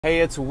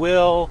Hey, it's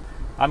Will.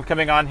 I'm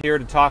coming on here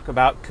to talk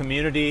about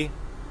community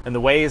and the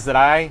ways that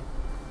I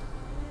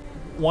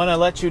want to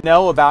let you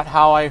know about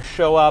how I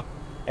show up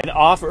and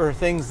offer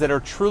things that are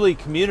truly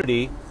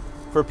community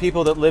for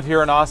people that live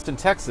here in Austin,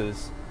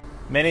 Texas.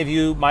 Many of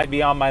you might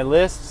be on my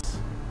lists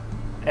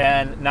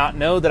and not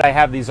know that I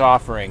have these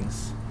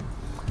offerings.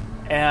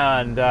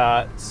 And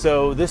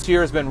so this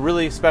year has been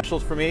really special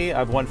for me.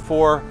 I've won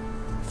 4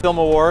 film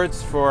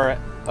awards for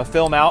a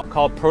film out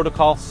called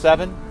Protocol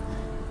 7.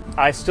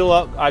 I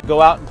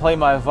go out and play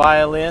my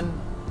violin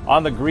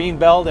on the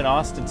Greenbelt in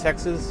Austin,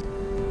 Texas,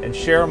 and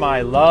share my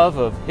love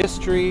of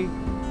history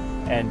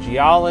and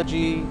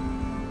geology,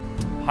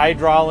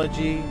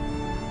 hydrology,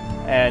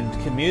 and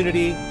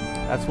community.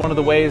 That's one of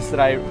the ways that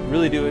I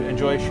really do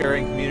enjoy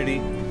sharing community.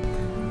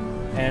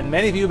 And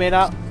many of you may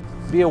not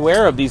be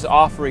aware of these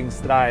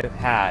offerings that I've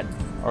had,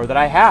 or that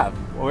I have,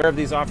 aware of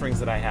these offerings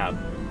that I have.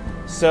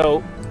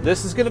 So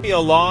this is going to be a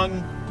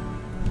long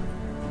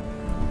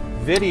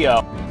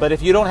video, but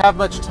if you don't have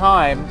much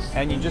time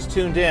and you just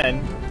tuned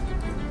in,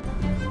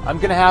 I'm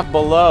going to have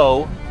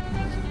below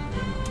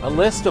a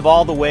list of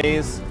all the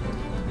ways,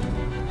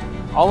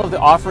 all of the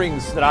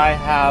offerings that I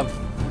have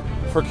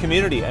for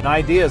community and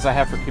ideas I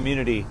have for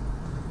community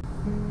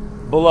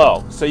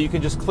below. So you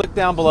can just click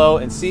down below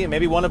and see, and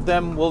maybe one of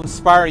them will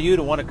inspire you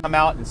to want to come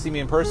out and see me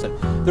in person.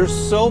 There's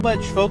so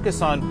much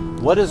focus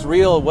on what is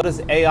real, what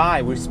is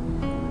AI,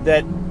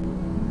 that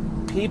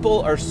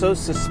people are so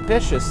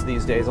suspicious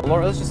these days.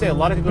 Let's just say a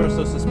lot of people are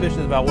so suspicious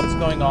about what's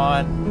going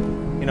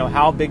on, you know,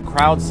 how big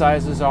crowd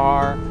sizes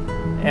are.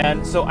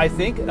 And so I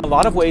think in a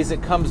lot of ways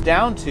it comes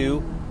down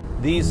to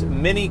these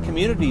mini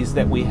communities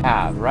that we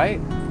have,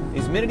 right?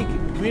 These mini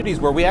communities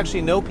where we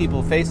actually know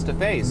people face to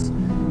face.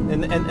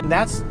 And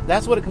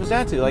that's what it comes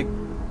down to. Like,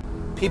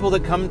 people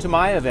that come to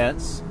my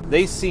events,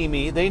 they see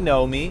me, they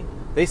know me,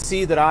 they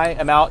see that I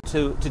am out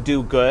to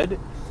do good.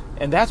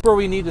 And that's where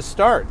we need to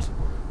start.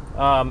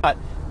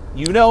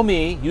 You know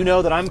me, you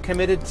know that I'm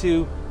committed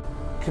to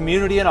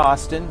community in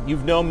Austin.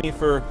 You've known me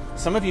for,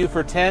 some of you,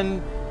 for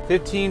 10,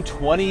 15,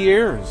 20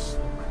 years.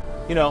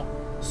 You know,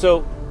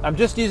 so I'm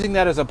just using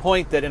that as a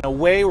point that in a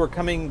way we're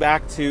coming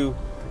back to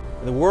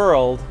the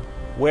world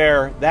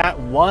where that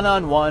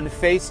one-on-one,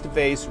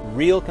 face-to-face,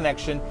 real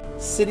connection,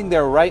 sitting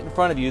there right in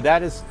front of you,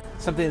 that is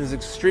something that is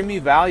extremely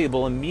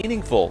valuable and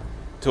meaningful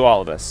to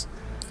all of us.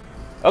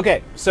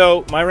 Okay,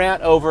 so my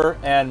rant over,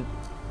 and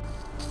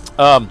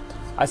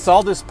I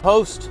saw this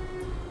post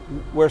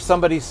where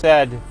somebody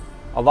said,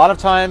 a lot of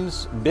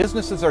times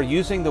businesses are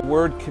using the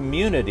word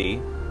community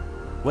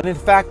when in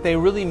fact they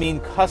really mean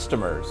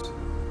customers.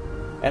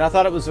 And I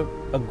thought it was a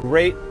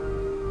great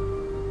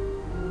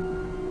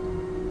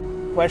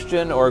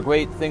question, or a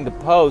great thing to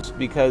post,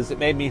 because it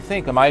made me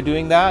think, am I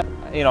doing that?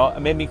 You know, it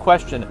made me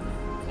question,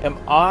 am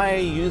I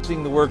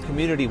using the word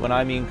community when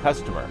I mean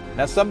customer?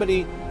 Now,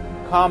 somebody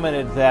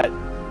commented that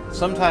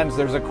sometimes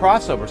there's a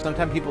crossover.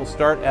 Sometimes people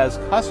start as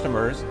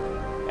customers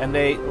and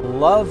they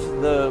love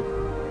the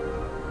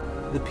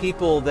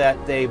people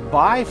that they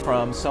buy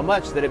from so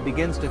much that it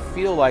begins to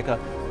feel like a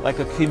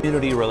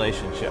community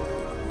relationship.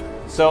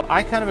 So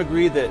I kind of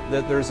agree that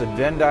there's a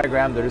Venn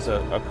diagram, there's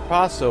a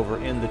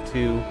crossover in the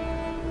two,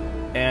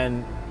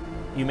 and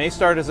you may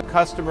start as a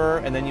customer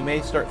and then you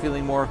may start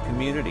feeling more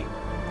community,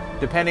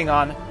 depending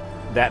on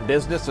that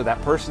business or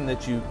that person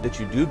that you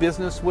do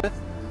business with,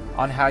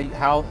 on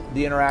how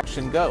the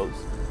interaction goes.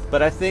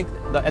 But I think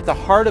that at the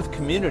heart of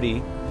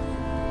community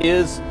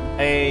is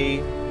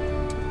an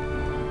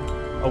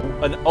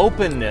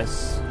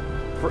openness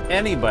for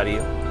anybody,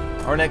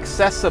 or an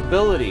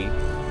accessibility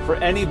for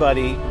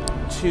anybody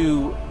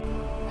to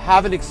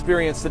have an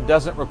experience that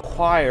doesn't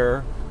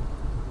require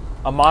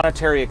a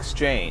monetary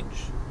exchange.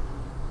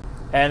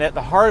 And at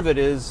the heart of it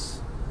is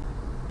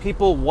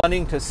people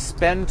wanting to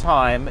spend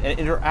time and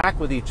interact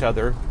with each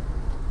other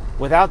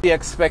without the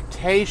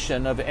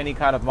expectation of any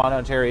kind of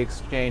monetary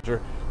exchange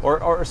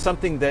or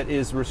something that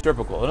is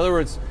reciprocal. In other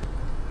words,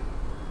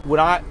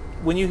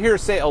 when you hear,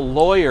 say, a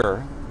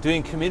lawyer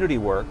doing community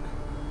work,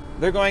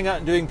 they're going out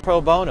and doing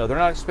pro bono. They're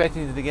not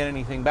expecting to get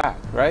anything back,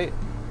 right?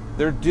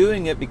 They're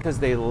doing it because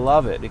they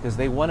love it, because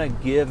they want to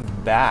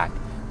give back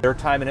their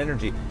time and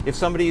energy. If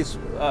somebody's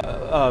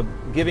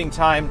giving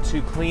time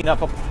to clean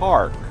up a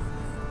park,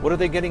 what are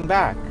they getting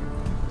back?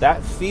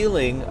 That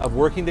feeling of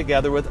working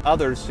together with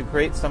others to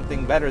create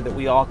something better that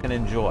we all can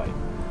enjoy,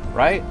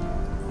 right?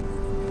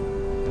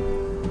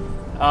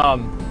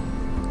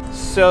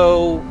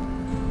 So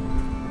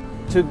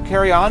to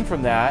carry on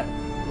from that,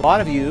 a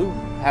lot of you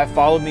have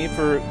followed me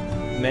for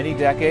many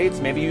decades.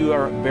 Maybe you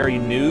are very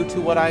new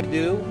to what I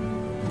do.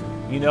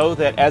 You know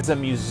that as a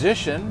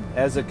musician,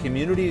 as a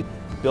community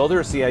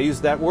builder, see, I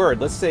use that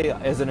word. Let's say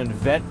as an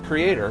event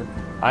creator,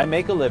 I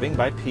make a living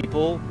by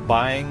people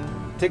buying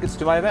tickets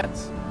to my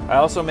events. I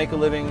also make a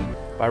living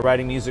by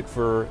writing music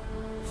for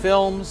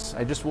films.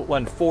 I just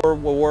won 4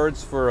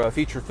 awards for a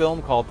feature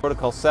film called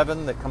Protocol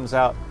 7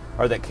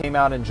 that came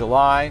out in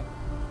July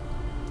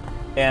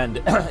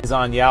and is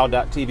on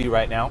yow.tv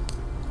right now.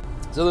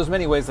 So there's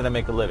many ways that I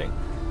make a living.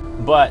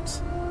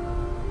 But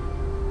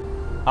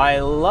I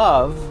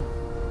love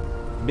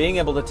being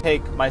able to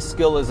take my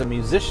skill as a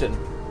musician,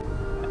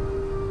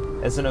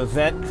 as an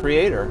event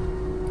creator,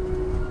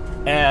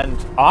 and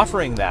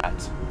offering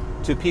that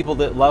to people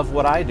that love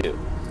what I do.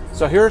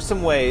 So here are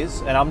some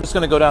ways, and I'm just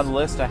going to go down the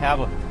list. I have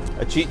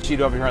a cheat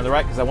sheet over here on the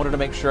right because I wanted to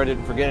make sure I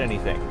didn't forget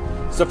anything.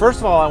 So first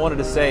of all, I wanted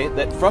to say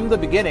that from the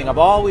beginning, I've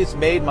always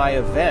made my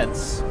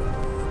events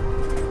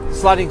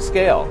sliding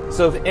scale.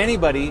 So if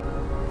anybody,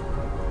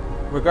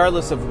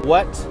 regardless of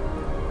what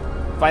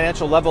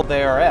financial level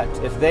they are at,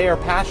 if they are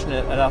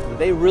passionate enough that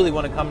they really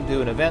want to come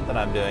to an event that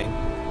I'm doing,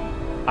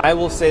 I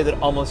will say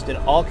that almost in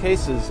all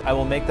cases, I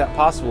will make that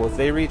possible. If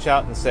they reach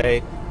out and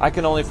say, I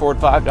can only afford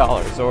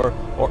 $5,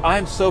 or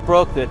I'm so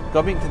broke that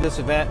coming to this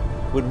event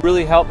would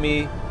really help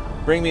me,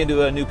 bring me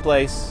into a new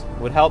place,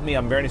 would help me,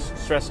 I'm very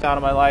stressed out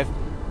in my life.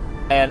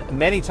 And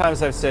many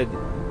times I've said,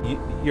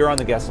 you're on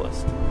the guest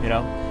list, you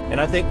know? And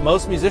I think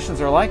most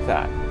musicians are like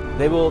that.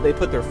 They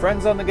put their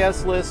friends on the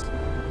guest list,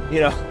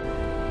 you know?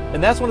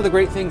 And that's one of the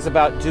great things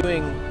about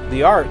doing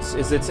the arts,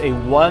 is it's a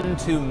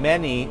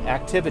one-to-many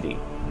activity.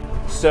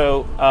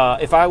 So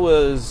if I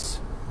was,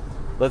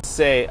 let's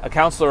say, a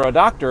counselor or a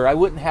doctor, I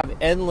wouldn't have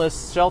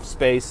endless shelf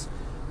space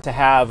to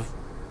have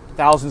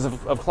thousands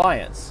of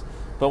clients.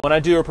 But when I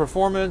do a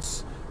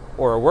performance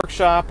or a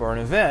workshop or an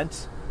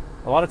event,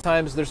 a lot of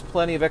times there's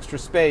plenty of extra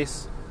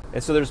space,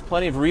 and so there's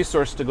plenty of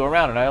resource to go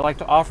around, and I like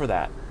to offer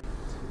that.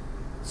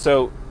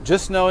 So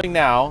just knowing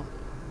now,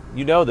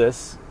 you know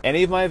this,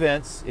 any of my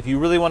events, if you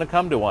really want to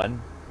come to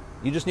one,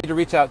 you just need to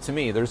reach out to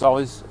me. There's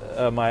always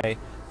my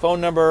phone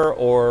number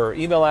or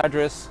email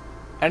address.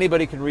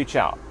 Anybody can reach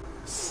out.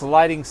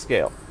 Sliding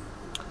scale.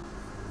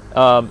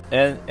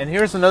 And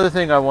here's another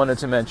thing I wanted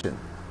to mention.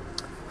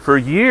 For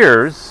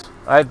years,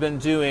 I've been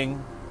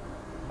doing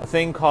a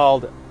thing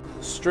called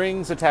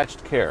strings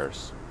attached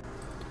cares.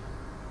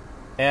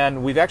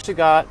 And we've actually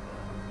got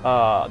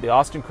the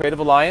Austin Creative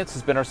Alliance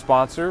has been our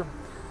sponsor.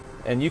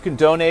 And you can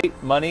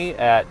donate money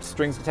at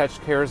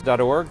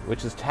stringsattachedcares.org,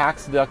 which is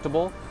tax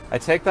deductible. I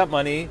take that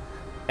money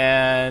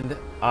and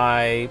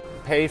I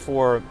pay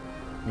for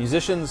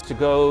musicians to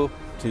go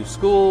to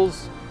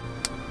schools,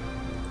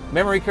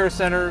 memory care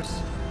centers,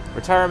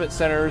 retirement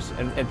centers,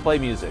 and play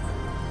music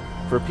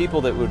for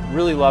people that would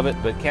really love it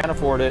but can't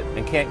afford it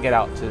and can't get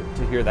out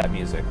to hear that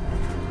music.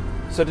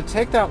 So to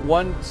take that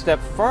one step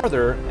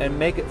farther and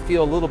make it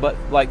feel a little bit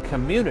like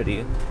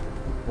community,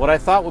 what I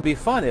thought would be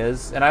fun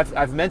is, and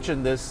I've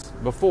mentioned this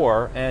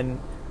before, and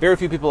very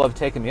few people have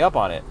taken me up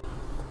on it,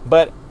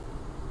 but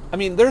I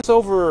mean, there's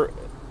over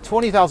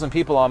 20,000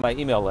 people on my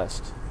email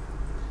list.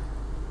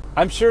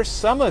 I'm sure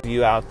some of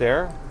you out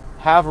there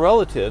have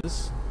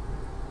relatives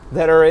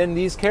that are in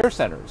these care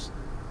centers.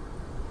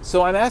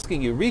 So I'm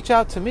asking you, reach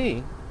out to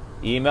me,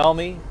 email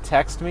me,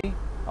 text me,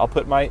 I'll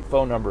put my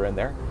phone number in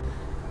there.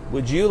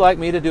 Would you like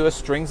me to do a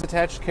strings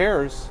attached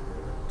cares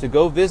to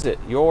go visit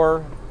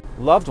your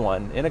loved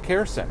one in a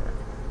care center?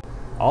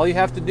 All you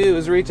have to do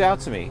is reach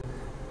out to me,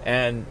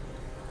 and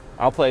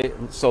I'll play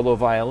solo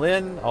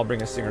violin, I'll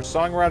bring a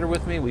singer-songwriter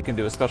with me, we can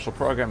do a special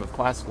program of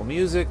classical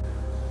music.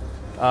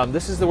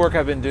 This is the work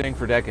I've been doing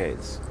for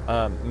decades.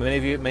 Many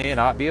of you may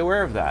not be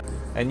aware of that.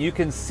 And you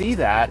can see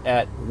that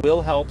at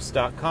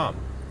willhelps.com.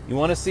 You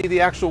want to see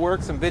the actual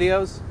work, some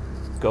videos?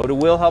 Go to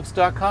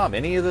willhelps.com.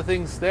 Any of the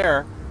things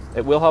there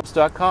at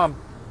willhelps.com,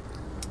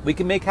 we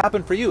can make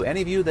happen for you.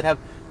 Any of you that have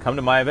come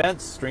to my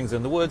events, Strings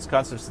in the Woods,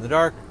 Concerts in the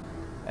Dark,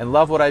 and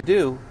love what I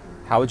do,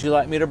 how would you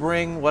like me to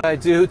bring what I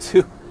do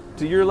to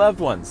your loved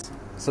ones?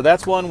 So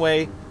that's one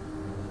way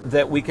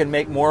that we can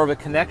make more of a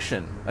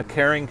connection, a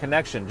caring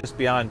connection, just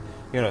beyond,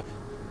 you know,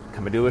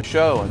 coming to a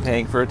show and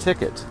paying for a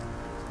ticket.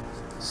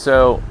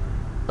 So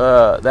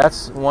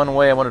that's one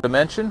way I wanted to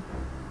mention.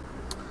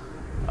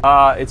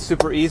 It's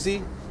super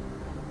easy,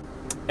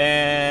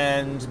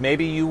 and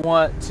maybe you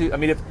want to, I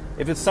mean,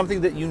 if it's something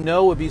that you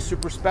know would be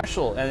super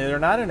special and they're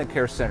not in a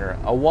care center,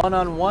 a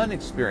one-on-one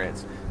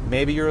experience.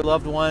 Maybe your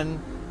loved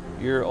one,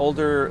 your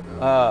older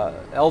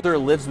elder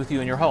lives with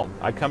you in your home.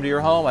 I come to your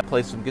home, I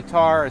play some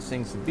guitar, I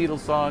sing some Beatles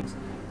songs,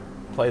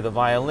 play the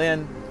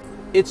violin.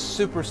 It's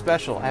super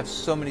special. I have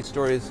so many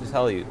stories to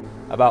tell you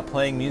about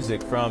playing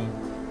music from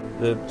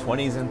the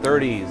 20s and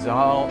 30s,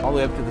 all the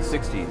way up to the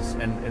 60s,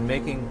 and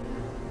making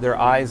their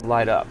eyes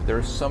light up. There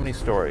are so many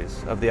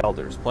stories of the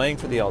elders, playing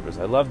for the elders.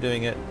 I love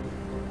doing it.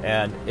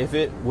 And if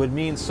it would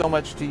mean so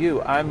much to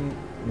you, I'm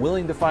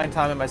willing to find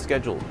time in my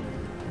schedule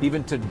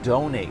even to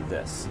donate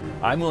this.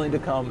 I'm willing to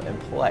come and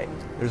play.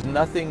 There's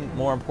nothing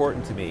more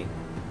important to me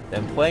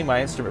than playing my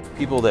instrument for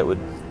people that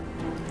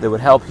would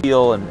help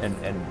heal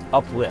and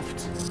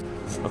uplift.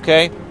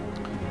 Okay?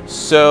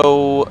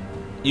 So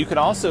you can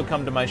also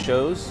come to my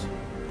shows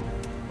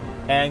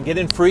and get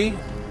in free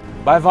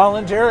by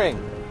volunteering.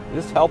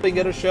 Just helping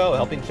at a show,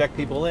 helping check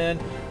people in,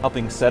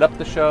 helping set up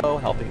the show,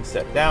 helping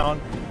set down.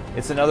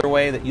 It's another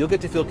way that you'll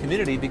get to feel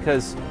community,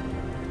 because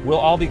we'll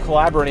all be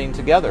collaborating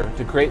together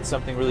to create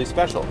something really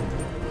special.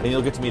 And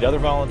you'll get to meet other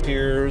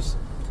volunteers,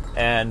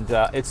 and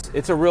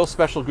it's a real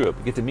special group.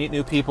 You get to meet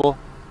new people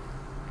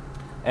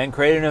and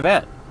create an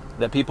event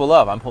that people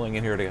love. I'm pulling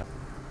in here to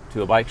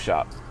to a bike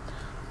shop.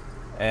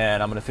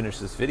 And I'm going to finish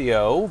this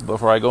video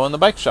before I go in the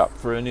bike shop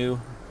for a new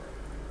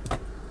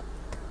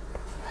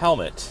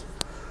helmet.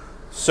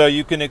 So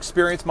you can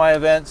experience my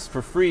events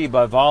for free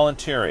by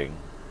volunteering.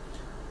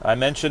 I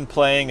mentioned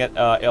playing at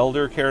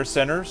elder care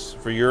centers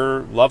for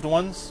your loved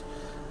ones.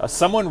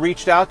 Someone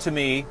reached out to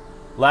me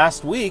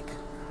last week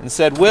and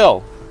said,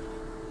 Will,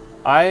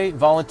 I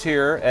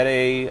volunteer at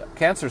a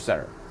cancer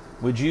center.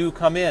 Would you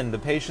come in? The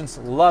patients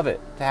love it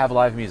to have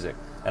live music.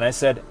 And I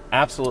said,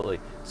 absolutely.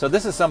 So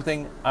this is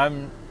something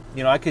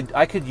I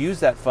could use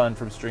that fund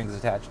from Strings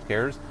Attached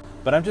Cares,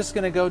 but I'm just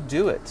going to go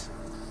do it.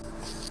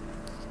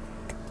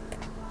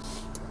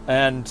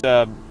 And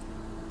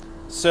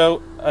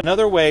so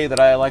another way that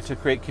I like to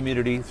create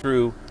community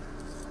through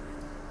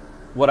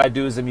what I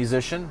do as a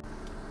musician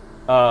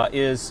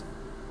is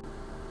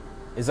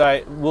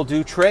I will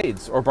do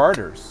trades or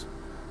barters.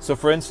 So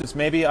for instance,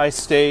 maybe I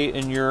stay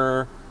in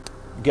your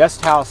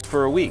guest house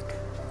for a week,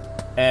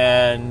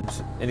 and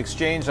in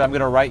exchange I'm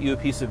going to write you a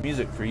piece of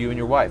music for you and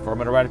your wife, or I'm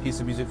going to write a piece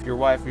of music for your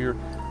wife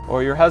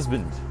or your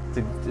husband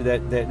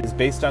that is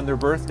based on their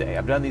birthday.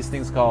 I've done these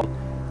things called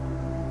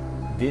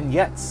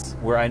vignettes,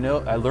 where I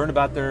learn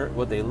about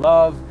what they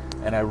love,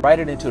 and I write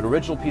it into an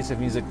original piece of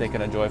music they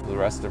can enjoy for the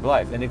rest of their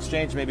life. In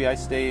exchange, maybe I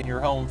stay in your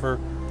home for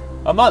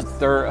a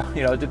month, or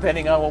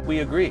depending on what we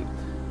agree.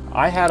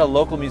 I had a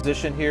local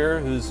musician here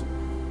who's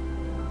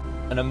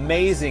an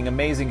amazing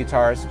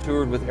guitarist,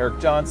 toured with Eric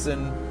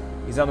Johnson.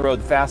 He's on the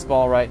road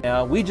fastball right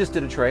now. We just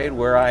did a trade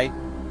where I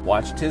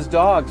watched his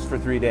dogs for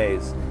 3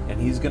 days, and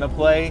he's going to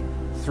play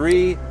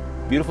 3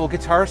 beautiful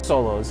guitar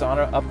solos on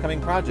an upcoming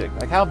project.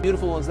 Like, how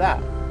beautiful is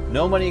that?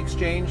 No money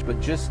exchange,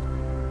 but just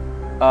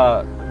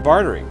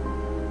bartering.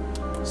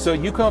 So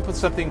you come up with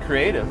something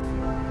creative,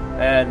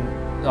 and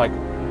like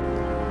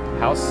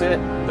house sit,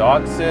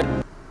 dog sit.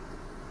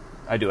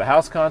 I do a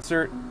house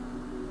concert,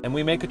 and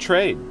we make a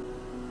trade.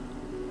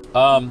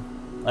 And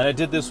I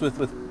did this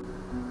with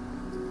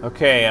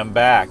okay, I'm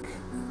back.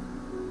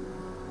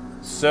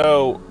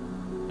 So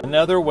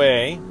another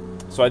way,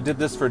 so I did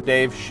this for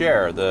Dave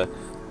Scher, the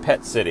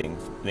pet sitting,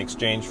 in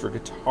exchange for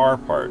guitar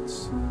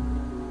parts.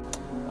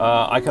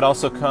 I could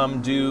also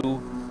come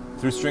do,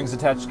 through Strings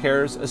Attached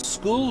Cares, a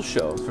school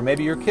show for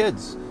maybe your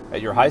kids at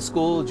your high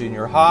school,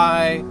 junior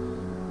high,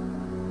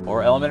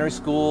 or elementary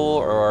school,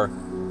 or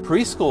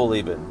preschool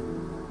even.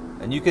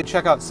 And you can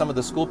check out some of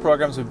the school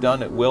programs we've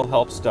done at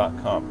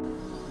willhelps.com.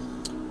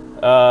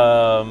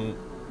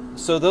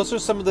 So those are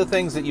some of the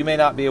things that you may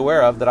not be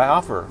aware of that I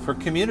offer for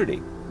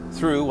community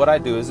through what I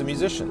do as a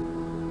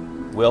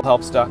musician.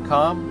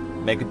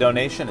 willhelps.com. Make a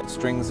donation at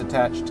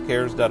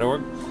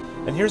stringsattachedcares.org.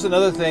 And here's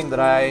another thing that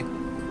I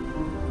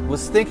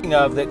was thinking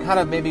of that kind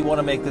of made me want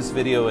to make this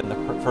video in the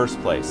first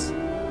place.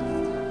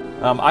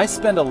 I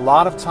spend a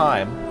lot of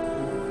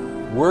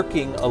time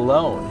working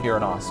alone here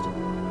in Austin.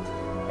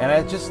 And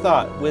I just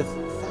thought, with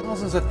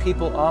thousands of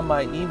people on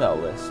my email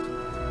list,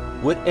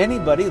 would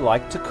anybody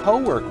like to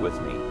co-work with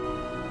me?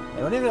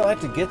 And would anybody like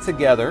to get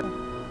together,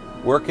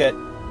 work at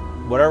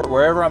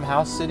wherever I'm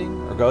house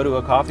sitting, or go to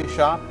a coffee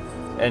shop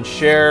and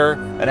share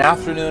an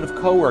afternoon of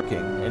co-working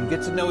and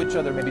get to know each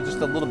other maybe just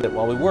a little bit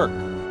while we work?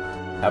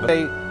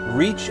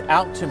 Reach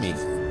out to me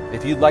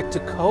if you'd like to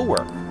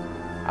co-work.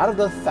 Out of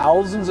the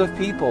thousands of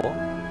people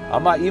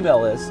on my email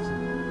list,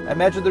 I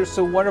imagine there's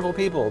some wonderful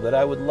people that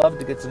I would love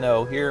to get to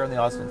know here in the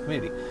Austin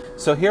community.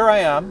 So here I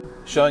am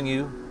showing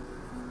you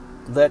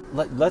that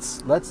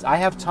I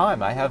have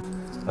time. I have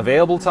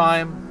available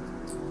time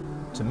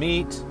to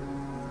meet,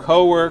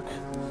 co-work.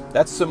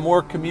 That's some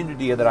more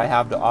community that I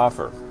have to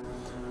offer.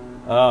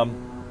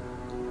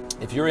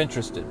 If you're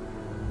interested,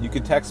 you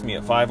can text me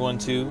at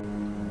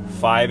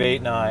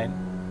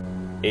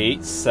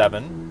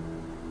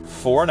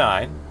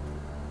 512-589-8749.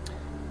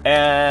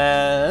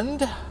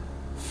 And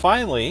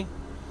finally,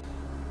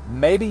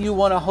 maybe you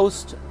want to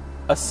host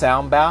a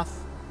sound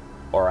bath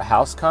or a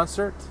house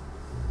concert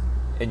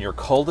in your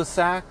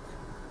cul-de-sac,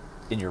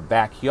 in your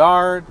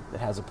backyard that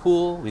has a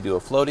pool. We do a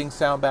floating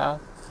sound bath.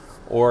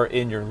 Or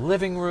in your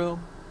living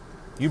room.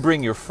 You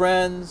bring your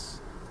friends,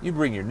 you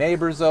bring your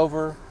neighbors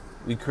over.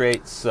 We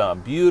create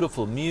some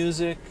beautiful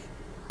music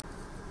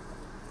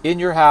in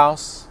your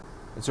house.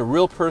 It's a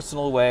real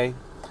personal way.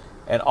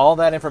 And all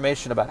that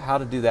information about how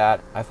to do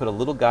that, I put a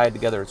little guide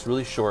together. It's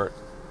really short.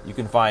 You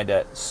can find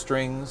at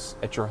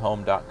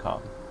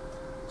stringsatyourhome.com.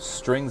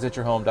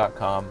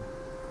 stringsatyourhome.com.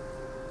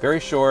 Very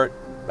short,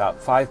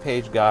 about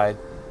 5-page guide.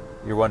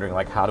 You're wondering,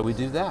 like, how do we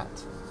do that?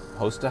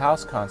 Host a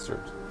house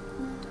concert.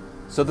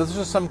 So those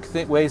are some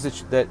ways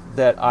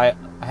that I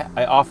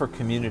offer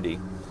community.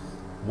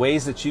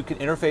 Ways that you can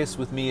interface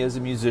with me as a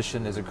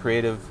musician, as a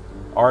creative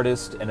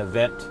artist, and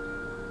event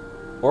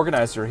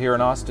organizer here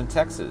in Austin,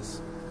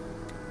 Texas.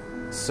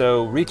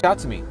 So reach out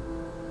to me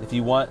if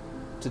you want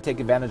to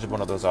take advantage of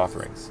one of those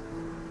offerings.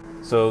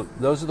 So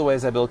those are the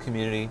ways I build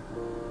community.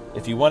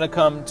 If you want to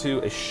come to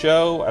a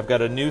show, I've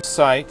got a new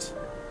site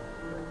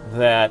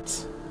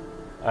that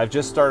I've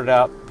just started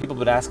out. People have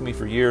been asking me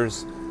for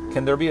years,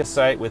 can there be a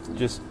site with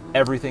just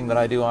everything that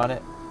I do on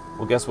it?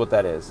 Well, guess what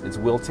that is? It's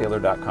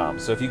willtaylor.com.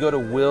 So if you go to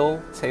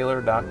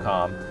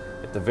willtaylor.com,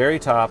 at the very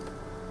top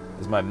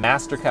is my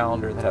master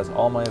calendar that has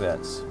all my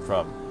events,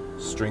 from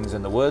Strings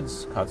in the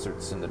Woods,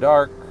 Concerts in the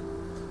Dark,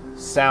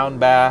 sound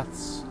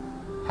baths,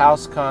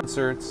 house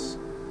concerts,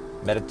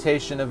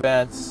 meditation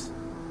events,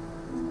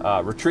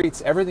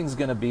 retreats. Everything's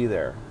going to be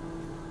there.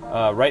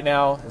 Right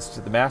now,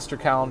 the master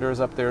calendar is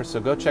up there, so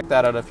go check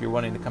that out if you're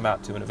wanting to come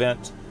out to an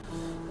event.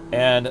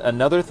 And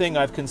another thing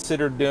I've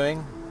considered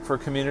doing for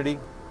community,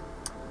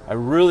 I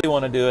really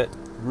want to do it,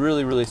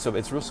 really, so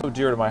it's so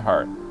dear to my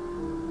heart,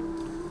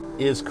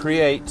 is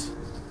create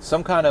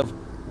some kind of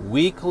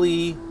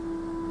weekly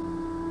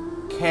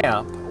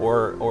camp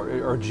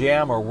or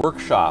jam or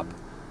workshop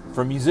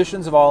for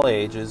musicians of all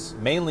ages,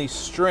 mainly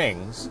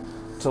strings,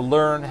 to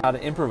learn how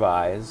to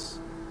improvise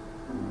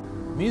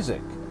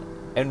music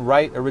and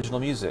write original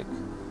music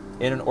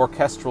in an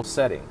orchestral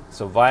setting.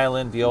 So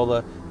violin,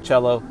 viola,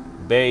 cello,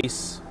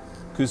 bass,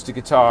 acoustic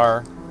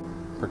guitar,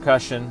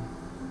 percussion,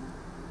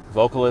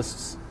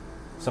 vocalists,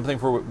 something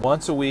for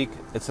once a week.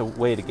 It's a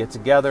way to get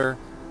together,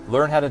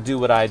 learn how to do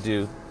what I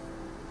do,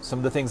 some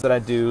of the things that I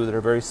do that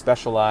are very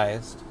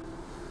specialized,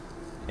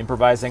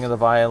 improvising on the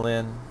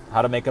violin,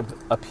 how to make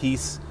a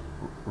piece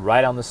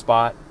right on the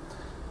spot.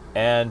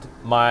 And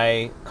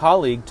my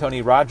colleague,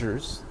 Tony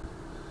Rogers,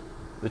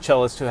 the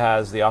cellist who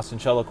has the Austin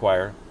Cello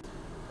Choir,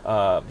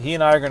 he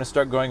and I are going to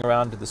start going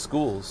around to the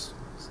schools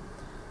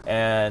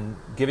and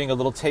giving a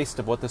little taste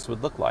of what this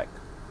would look like.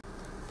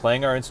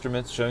 Playing our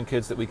instruments, showing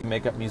kids that we can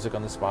make up music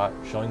on the spot,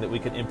 showing that we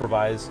can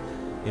improvise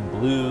in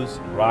blues,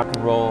 rock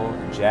and roll,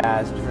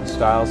 jazz, different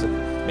styles that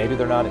maybe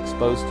they're not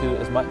exposed to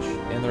as much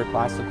in their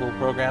classical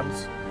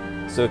programs.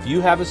 So if you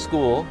have a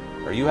school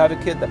or you have a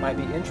kid that might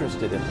be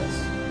interested in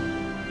this,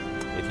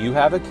 if you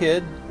have a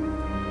kid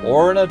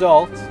or an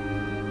adult,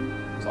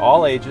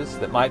 all ages,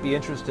 that might be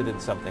interested in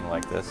something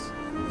like this,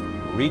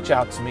 reach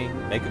out to me,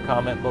 make a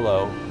comment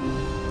below.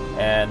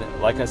 And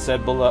like I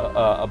said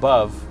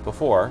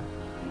before,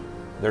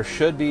 there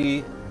should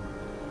be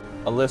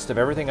a list of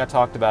everything I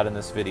talked about in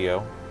this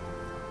video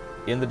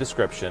in the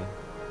description,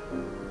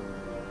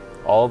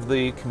 all of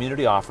the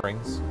community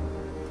offerings,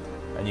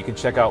 and you can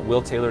check out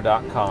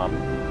willtaylor.com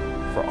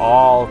for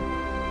all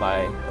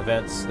my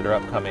events that are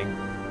upcoming.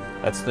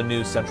 That's the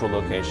new central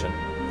location.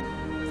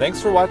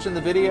 Thanks for watching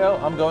the video.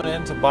 I'm going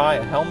in to buy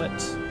a helmet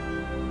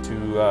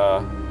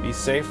to be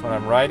safe when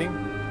I'm riding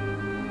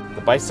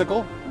the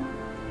bicycle.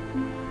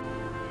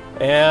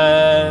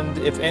 And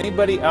if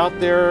anybody out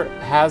there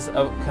has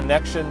a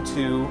connection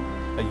to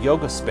a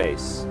yoga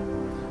space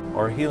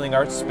or a healing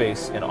arts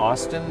space in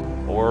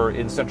Austin or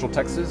in Central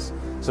Texas,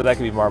 so that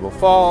could be Marble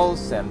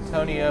Falls, San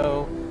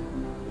Antonio,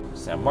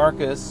 San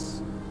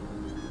Marcos,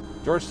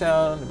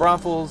 Georgetown,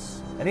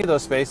 Braunfels, any of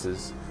those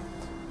spaces,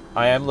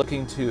 I am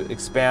looking to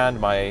expand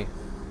my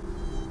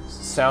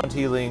sound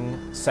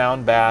healing,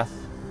 sound bath,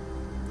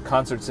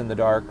 concerts in the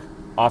dark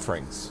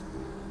offerings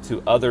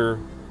to other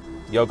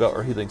yoga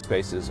or healing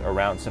spaces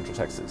around Central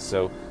Texas.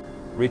 So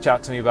reach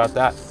out to me about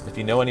that if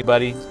you know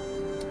anybody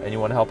and you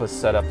want to help us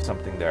set up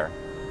something there.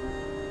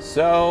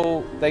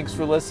 So thanks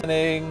for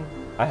listening.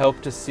 I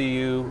hope to see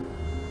you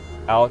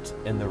out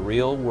in the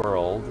real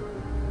world,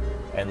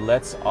 and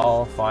let's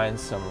all find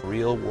some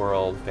real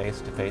world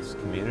face-to-face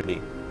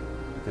community,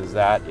 because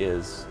that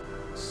is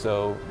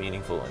so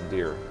meaningful and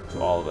dear to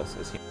all of us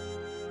as humans.